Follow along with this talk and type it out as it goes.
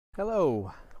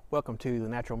Hello, welcome to the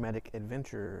Natural Medic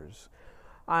Adventures.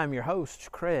 I'm your host,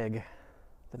 Craig,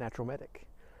 the Natural Medic.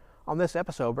 On this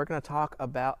episode, we're going to talk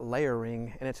about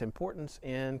layering and its importance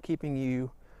in keeping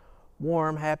you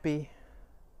warm, happy,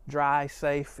 dry,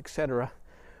 safe, etc.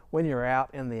 when you're out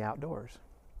in the outdoors.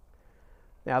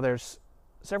 Now, there's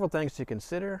several things to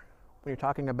consider when you're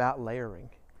talking about layering.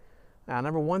 Now,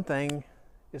 number one thing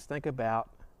is think about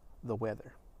the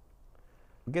weather.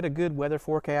 Get a good weather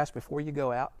forecast before you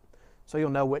go out, so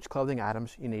you'll know which clothing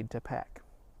items you need to pack.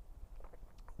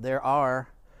 There are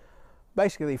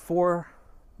basically four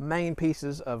main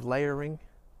pieces of layering,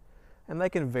 and they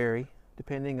can vary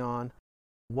depending on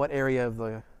what area of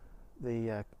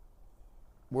the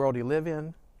world you live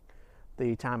in,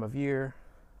 the time of year,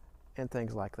 and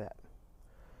things like that.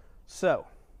 So,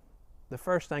 the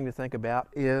first thing to think about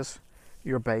is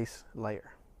your base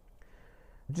layer.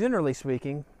 Generally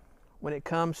speaking, when it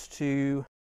comes to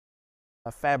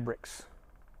fabrics,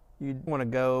 you want to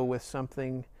go with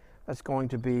something that's going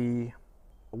to be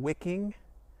wicking,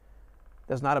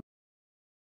 does not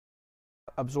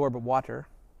absorb water,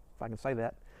 if I can say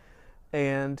that,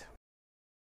 and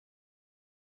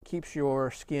keeps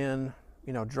your skin,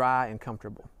 dry and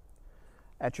comfortable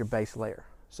at your base layer.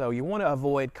 So you want to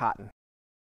avoid cotton.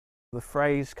 The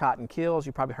phrase "cotton kills,"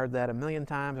 you probably heard that a million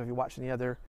times if you watch any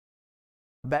other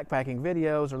backpacking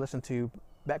videos or listen to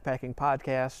backpacking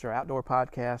podcasts or outdoor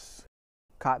podcasts.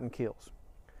 Cotton kills.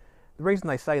 The reason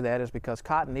they say that is because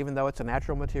cotton, even though it's a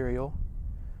natural material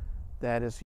that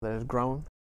is grown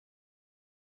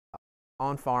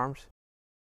on farms,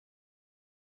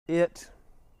 it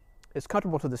is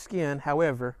comfortable to the skin.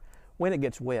 However, when it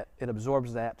gets wet, it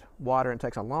absorbs that water and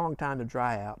takes a long time to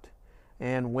dry out,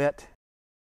 and wet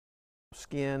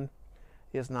skin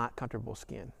is not comfortable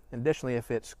skin. Additionally, if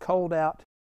it's cold out,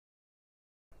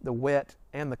 the wet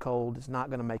and the cold is not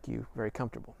going to make you very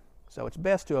comfortable. So it's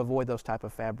best to avoid those type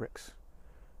of fabrics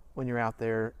when you're out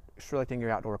there selecting your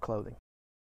outdoor clothing.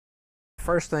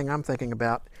 First thing I'm thinking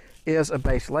about is a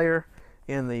base layer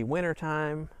in the winter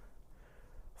time,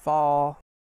 fall,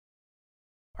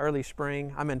 early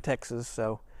spring. I'm in Texas,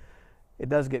 so it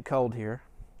does get cold here.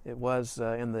 It was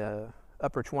in the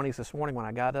upper 20s this morning when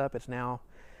I got up. It's now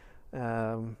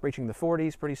reaching the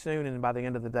 40s pretty soon, and by the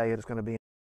end of the day it's going to be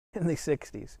in the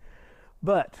 60s.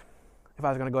 But if I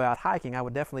was going to go out hiking, I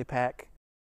would definitely pack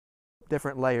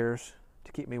different layers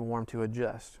to keep me warm to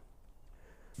adjust.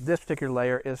 This particular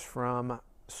layer is from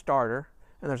Starter,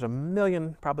 and there's a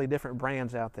million probably different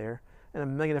brands out there and a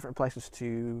million different places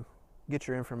to get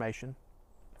your information,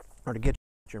 or to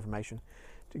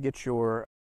get your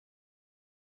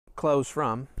clothes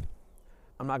from.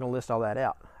 I'm not going to list all that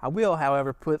out. I will,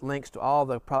 however, put links to all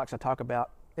the products I talk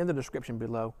about in the description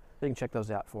below, so you can check those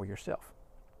out for yourself.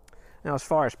 Now, as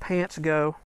far as pants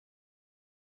go,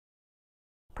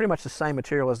 pretty much the same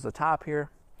material as the top here.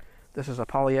 This is a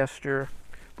polyester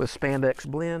with spandex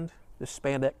blend. This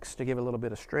spandex to give it a little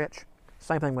bit of stretch.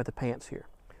 Same thing with the pants here.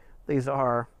 These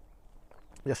are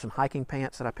just some hiking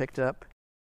pants that I picked up.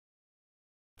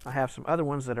 I have some other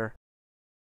ones that are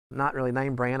not really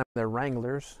name brand. They're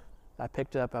Wranglers. I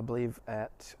picked up, I believe,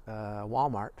 at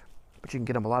Walmart, but you can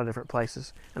get them a lot of different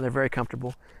places, and they're very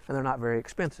comfortable, and they're not very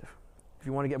expensive. If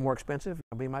you want to get more expensive,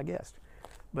 be my guest,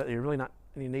 but you're really not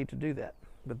any need to do that.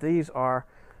 But these are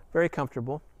very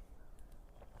comfortable,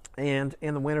 and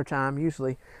in the wintertime,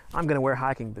 usually I'm going to wear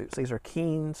hiking boots. These are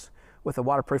Keens with a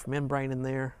waterproof membrane in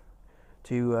there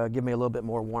to give me a little bit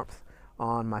more warmth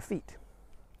on my feet.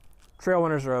 Trail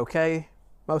runners are okay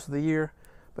most of the year,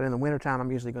 but in the wintertime,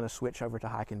 I'm usually going to switch over to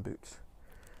hiking boots.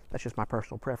 That's just my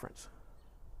personal preference.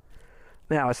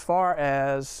 Now, as far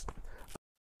as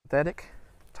synthetic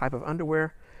type of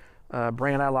underwear,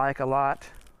 brand I like a lot.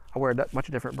 I wear a bunch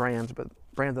of different brands, but the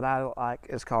brand that I like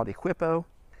is called Equipo,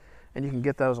 and you can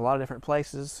get those a lot of different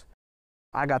places.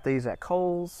 I got these at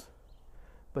Kohl's,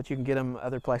 but you can get them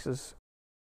other places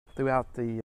throughout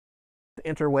the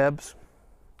interwebs,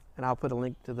 and I'll put a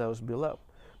link to those below.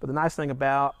 But the nice thing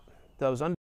about those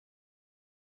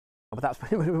without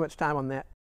spending too much time on that,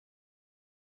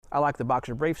 I like the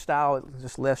boxer brief style. It's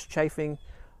just less chafing,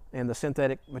 and the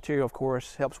synthetic material, of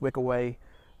course, helps wick away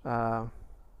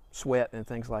sweat and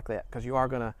things like that, because you are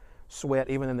going to sweat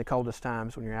even in the coldest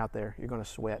times. When you're out there, you're going to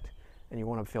sweat, and you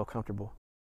want to feel comfortable.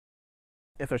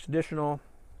 If there's additional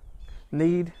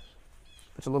need,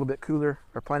 it's a little bit cooler,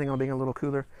 or planning on being a little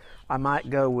cooler, I might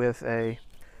go with a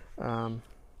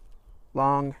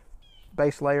long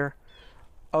base layer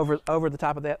over the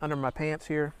top of that, under my pants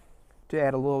here, to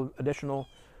add a little additional,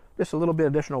 just a little bit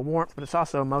additional warmth. But it's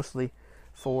also mostly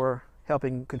for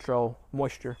helping control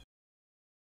moisture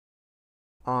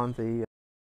on the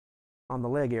on the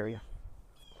leg area.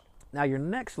 Now your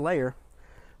next layer,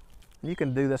 you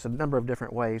can do this a number of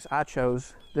different ways. I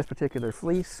chose this particular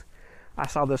fleece. I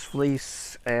saw this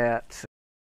fleece at,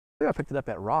 I think I picked it up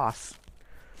at Ross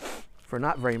for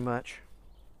not very much.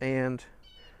 And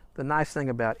the nice thing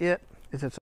about it is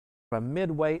it's a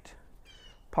mid-weight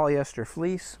polyester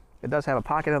fleece. It does have a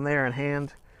pocket on there and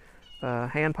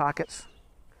hand pockets.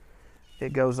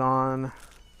 It goes on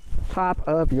top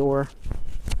of your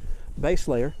base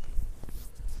layer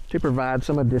to provide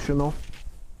some additional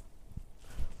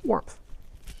warmth.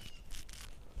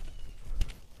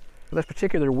 This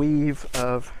particular weave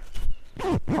of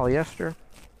polyester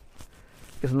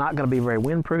is not going to be very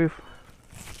windproof,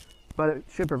 but it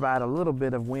should provide a little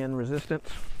bit of wind resistance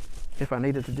if I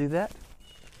needed to do that.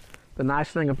 The nice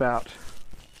thing about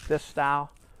this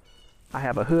style, I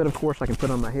have a hood, of course, I can put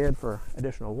on my head for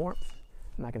additional warmth,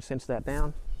 and I can cinch that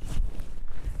down.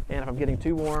 And if I'm getting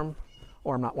too warm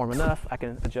or I'm not warm enough, I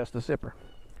can adjust the zipper.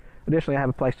 Additionally, I have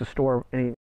a place to store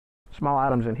any small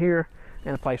items in here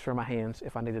and a place for my hands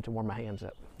if I needed to warm my hands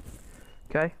up.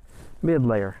 Okay, mid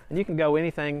layer. And you can go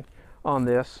anything on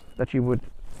this that you would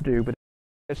do, but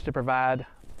it's to provide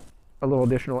a little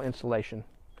additional insulation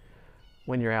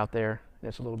when you're out there and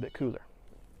it's a little bit cooler.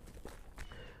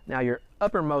 Now your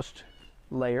uppermost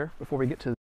layer, before we get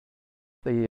to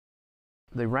the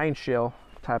rain shell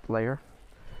type layer,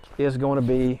 is going to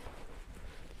be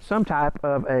some type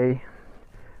of a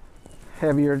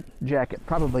heavier jacket,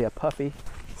 probably a puffy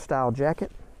style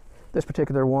jacket. This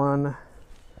particular one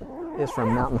is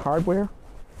from Mountain Hardware.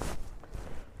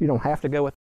 You don't have to go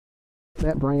with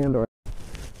that brand or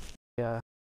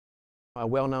a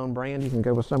well-known brand. You can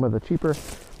go with some of the cheaper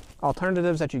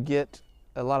alternatives that you get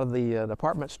a lot of the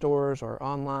department stores or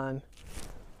online,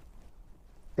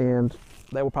 and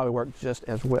they will probably work just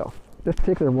as well. This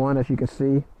particular one, as you can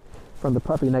see from the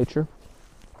puffy nature,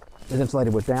 is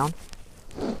insulated with down,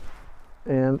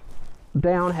 and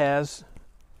down has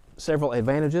several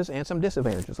advantages and some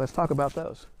disadvantages. Let's talk about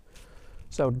those.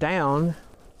 So down,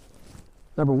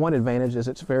 number one advantage is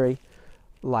it's very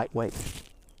lightweight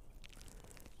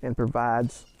and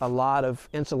provides a lot of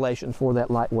insulation for that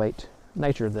lightweight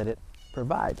nature that it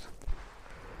provides.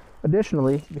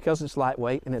 Additionally, because it's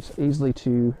lightweight and it's easy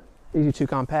to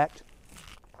compact,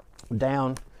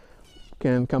 down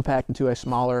can compact into a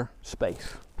smaller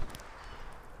space,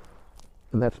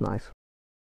 and that's nice.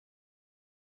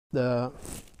 The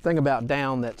thing about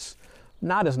down that's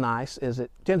not as nice is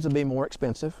it tends to be more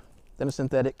expensive than a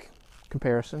synthetic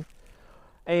comparison,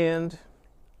 and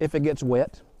if it gets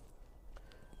wet,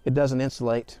 it doesn't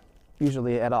insulate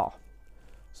usually at all.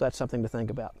 So that's something to think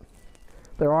about.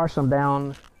 There are some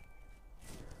down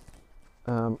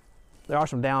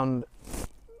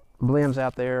blends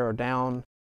out there, or down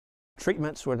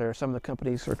treatments, where there are some of the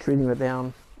companies are treating it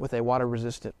down with a water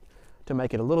resistant to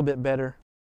make it a little bit better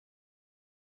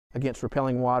against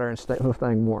repelling water and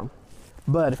staying warm.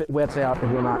 But if it wets out, it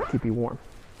will not keep you warm.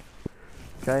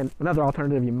 Okay, another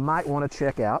alternative you might want to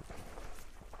check out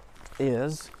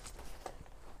is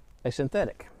a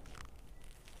synthetic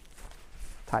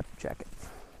type of jacket.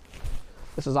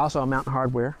 This is also a Mountain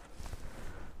Hardware,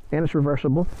 and it's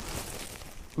reversible,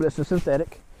 but it's a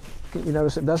synthetic. You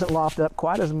notice it doesn't loft up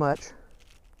quite as much.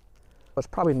 It's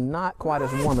probably not quite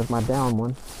as warm as my down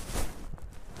one,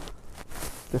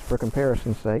 just for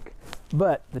comparison's sake.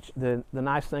 But the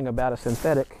nice thing about a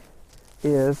synthetic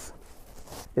is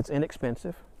it's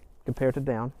inexpensive compared to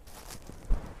down.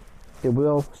 It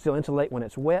will still insulate when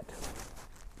it's wet,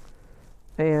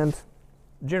 and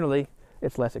generally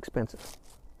it's less expensive.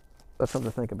 That's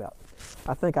something to think about.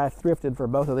 I think I thrifted for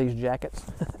both of these jackets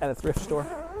at a thrift store,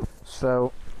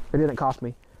 so it didn't cost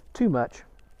me too much.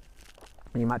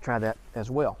 And you might try that as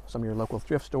well. Some of your local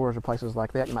thrift stores or places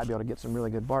like that, you might be able to get some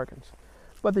really good bargains.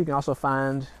 But you can also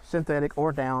find synthetic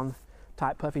or down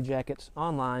type puffy jackets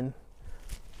online,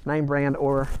 name brand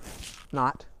or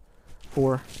not,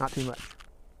 for not too much.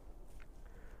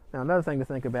 Now another thing to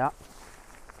think about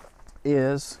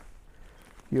is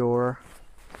your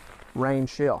rain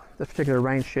shell. This particular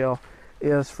rain shell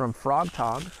is from FROGG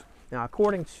TOGGS. Now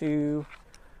according to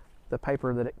the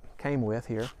paper that it came with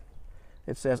here,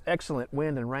 it says excellent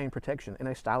wind and rain protection in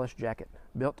a stylish jacket,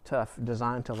 built tough,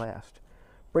 designed to last.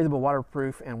 Breathable,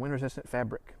 waterproof, and wind-resistant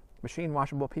fabric. Machine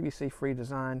washable, PVC-free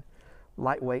design,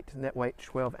 lightweight, net weight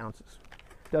 12 ounces.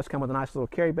 It does come with a nice little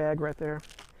carry bag right there.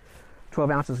 12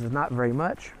 ounces is not very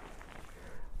much.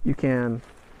 You can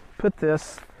put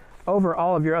this over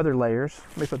all of your other layers.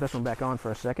 Let me put this one back on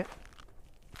for a second,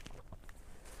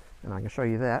 and I can show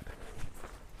you that.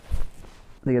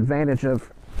 The advantage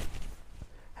of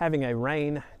having a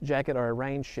rain jacket or a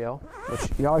rain shell, which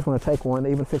you always want to take one,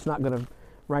 even if it's not going to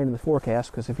rain in the forecast,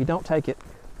 because if you don't take it,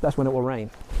 that's when it will rain.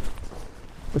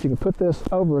 But you can put this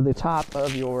over the top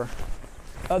of your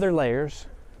other layers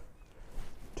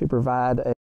to provide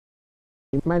a,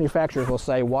 manufacturers will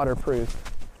say waterproof.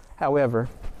 However,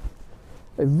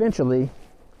 eventually,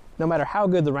 no matter how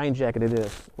good the rain jacket it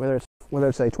is, whether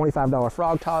it's a $25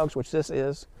 FROGG TOGGS, which this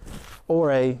is,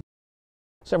 or a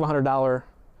several $100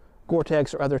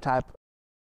 Gore-Tex or other type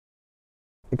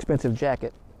expensive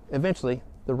jacket, eventually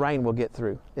the rain will get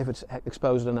through if it's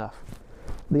exposed enough.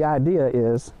 The idea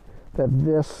is that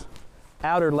this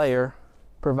outer layer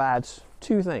provides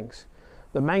two things.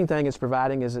 The main thing it's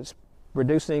providing is it's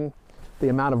reducing the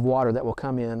amount of water that will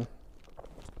come in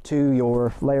to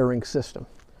your layering system.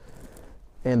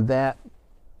 And that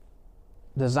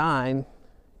design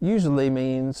usually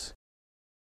means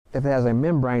if it has a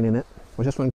membrane in it, which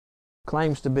this one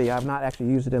claims to be. I've not actually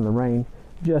used it in the rain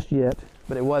just yet,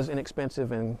 but it was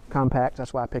inexpensive and compact.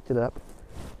 That's why I picked it up.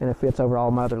 And it fits over all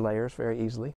my other layers very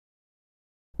easily.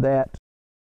 That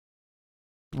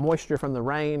moisture from the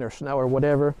rain or snow or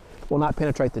whatever will not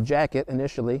penetrate the jacket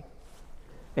initially.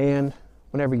 And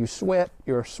whenever you sweat,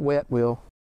 your sweat will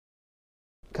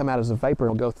come out as a vapor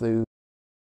and go through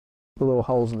the little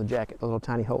holes in the jacket, the little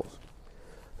tiny holes.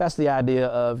 That's the idea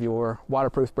of your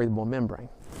waterproof breathable membrane.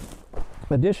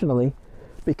 Additionally,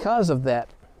 because of that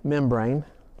membrane,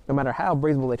 no matter how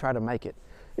breathable they try to make it,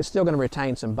 it's still going to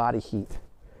retain some body heat.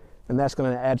 And that's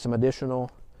going to add some additional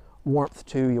warmth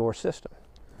to your system.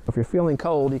 If you're feeling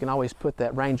cold, you can always put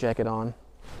that rain jacket on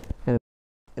and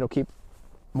it'll keep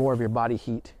more of your body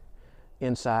heat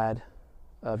inside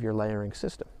of your layering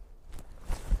system.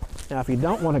 Now, if you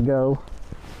don't want to go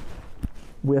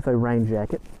with a rain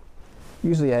jacket,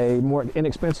 usually a more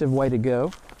inexpensive way to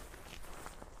go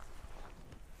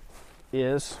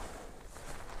is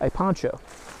a poncho.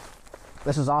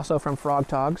 This is also from FROGG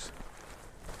TOGGS.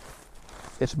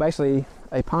 It's basically,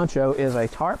 a poncho is a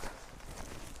tarp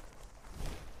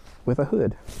with a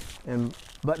hood and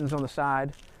buttons on the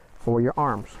side for your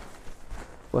arms.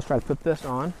 Let's try to put this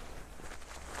on.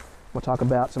 We'll talk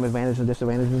about some advantages and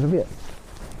disadvantages of it.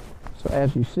 So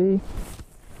as you see,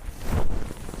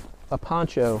 a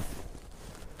poncho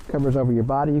covers over your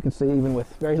body. You can see even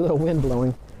with very little wind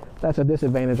blowing, that's a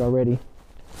disadvantage already,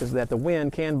 is that the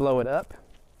wind can blow it up,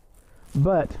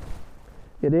 but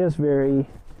it is very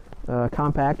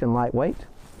compact and lightweight.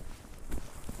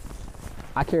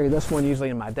 I carry this one usually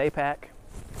in my day pack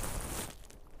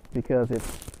because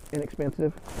it's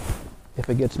inexpensive. If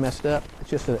it gets messed up, it's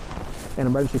just an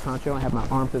emergency poncho. I have my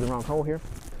arm through the wrong hole here.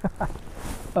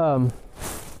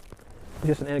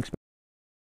 Just an inexpensive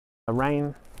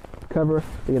rain cover.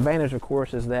 The advantage, of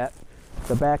course, is that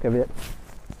the back of it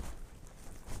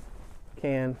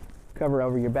can cover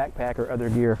over your backpack or other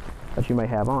gear that you may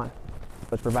have on.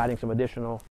 So it's providing some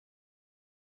additional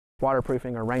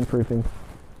waterproofing or rainproofing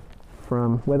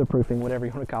from weatherproofing, whatever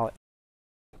you want to call it,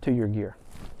 to your gear.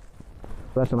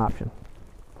 So that's an option.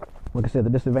 Like I said, the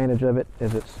disadvantage of it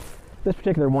is this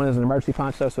particular one is an emergency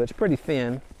poncho, so it's pretty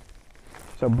thin.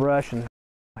 So brush and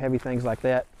heavy things like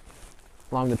that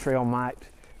along the trail might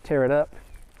tear it up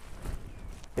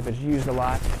if it's used a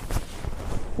lot,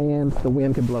 and the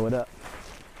wind could blow it up.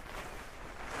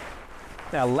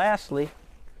 Now lastly,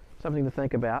 something to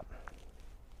think about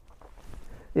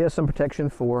is some protection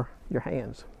for your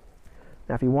hands.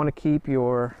 Now if you want to keep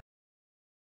your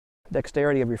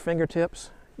dexterity of your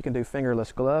fingertips, you can do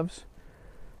fingerless gloves.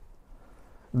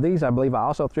 These I believe I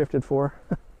also thrifted for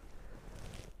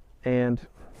and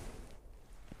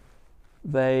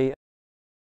they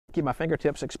keep my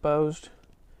fingertips exposed,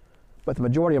 but the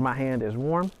majority of my hand is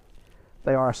warm.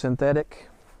 They are a synthetic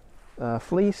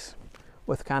fleece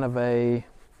with kind of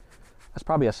that's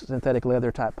probably a synthetic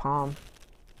leather type palm.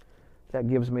 That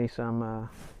gives me some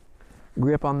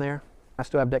grip on there. I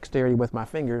still have dexterity with my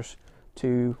fingers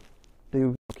to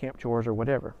do camp chores or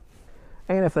whatever.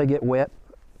 And if they get wet,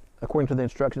 according to the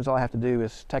instructions, all I have to do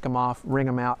is take them off, wring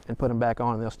them out, and put them back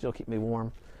on, and they'll still keep me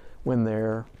warm when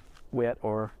they're wet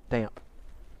or damp.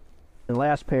 And the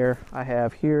last pair I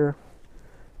have here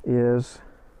is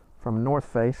from North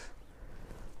Face.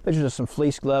 These are just some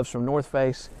fleece gloves from North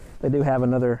Face. They do have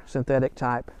another synthetic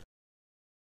type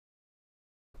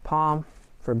palm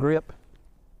for grip,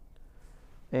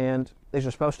 and these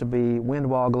are supposed to be wind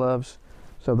wall gloves,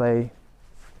 so they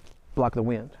block the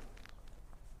wind.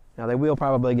 Now they will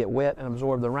probably get wet and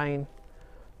absorb the rain,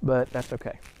 but that's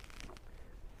okay.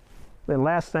 Then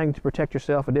last thing to protect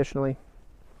yourself additionally,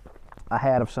 a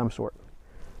hat of some sort.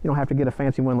 You don't have to get a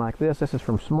fancy one like this. This is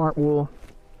from Smart Wool.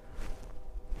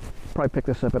 probably pick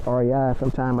this up at REI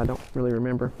sometime, I don't really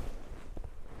remember.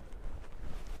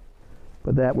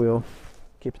 But that will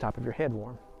keep the top of your head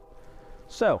warm.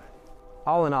 So,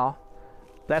 all in all,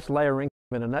 that's layering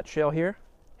in a nutshell here.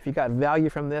 If you got value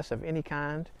from this of any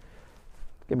kind,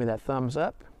 give me that thumbs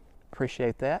up.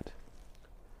 Appreciate that.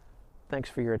 Thanks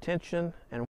for your attention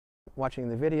and watching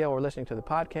the video or listening to the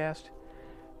podcast.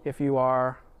 If you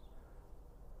are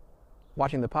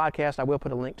watching the podcast, I will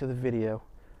put a link to the video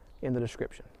in the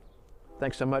description.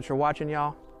 Thanks so much for watching,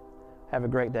 y'all. Have a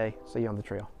great day. See you on the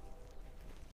trail.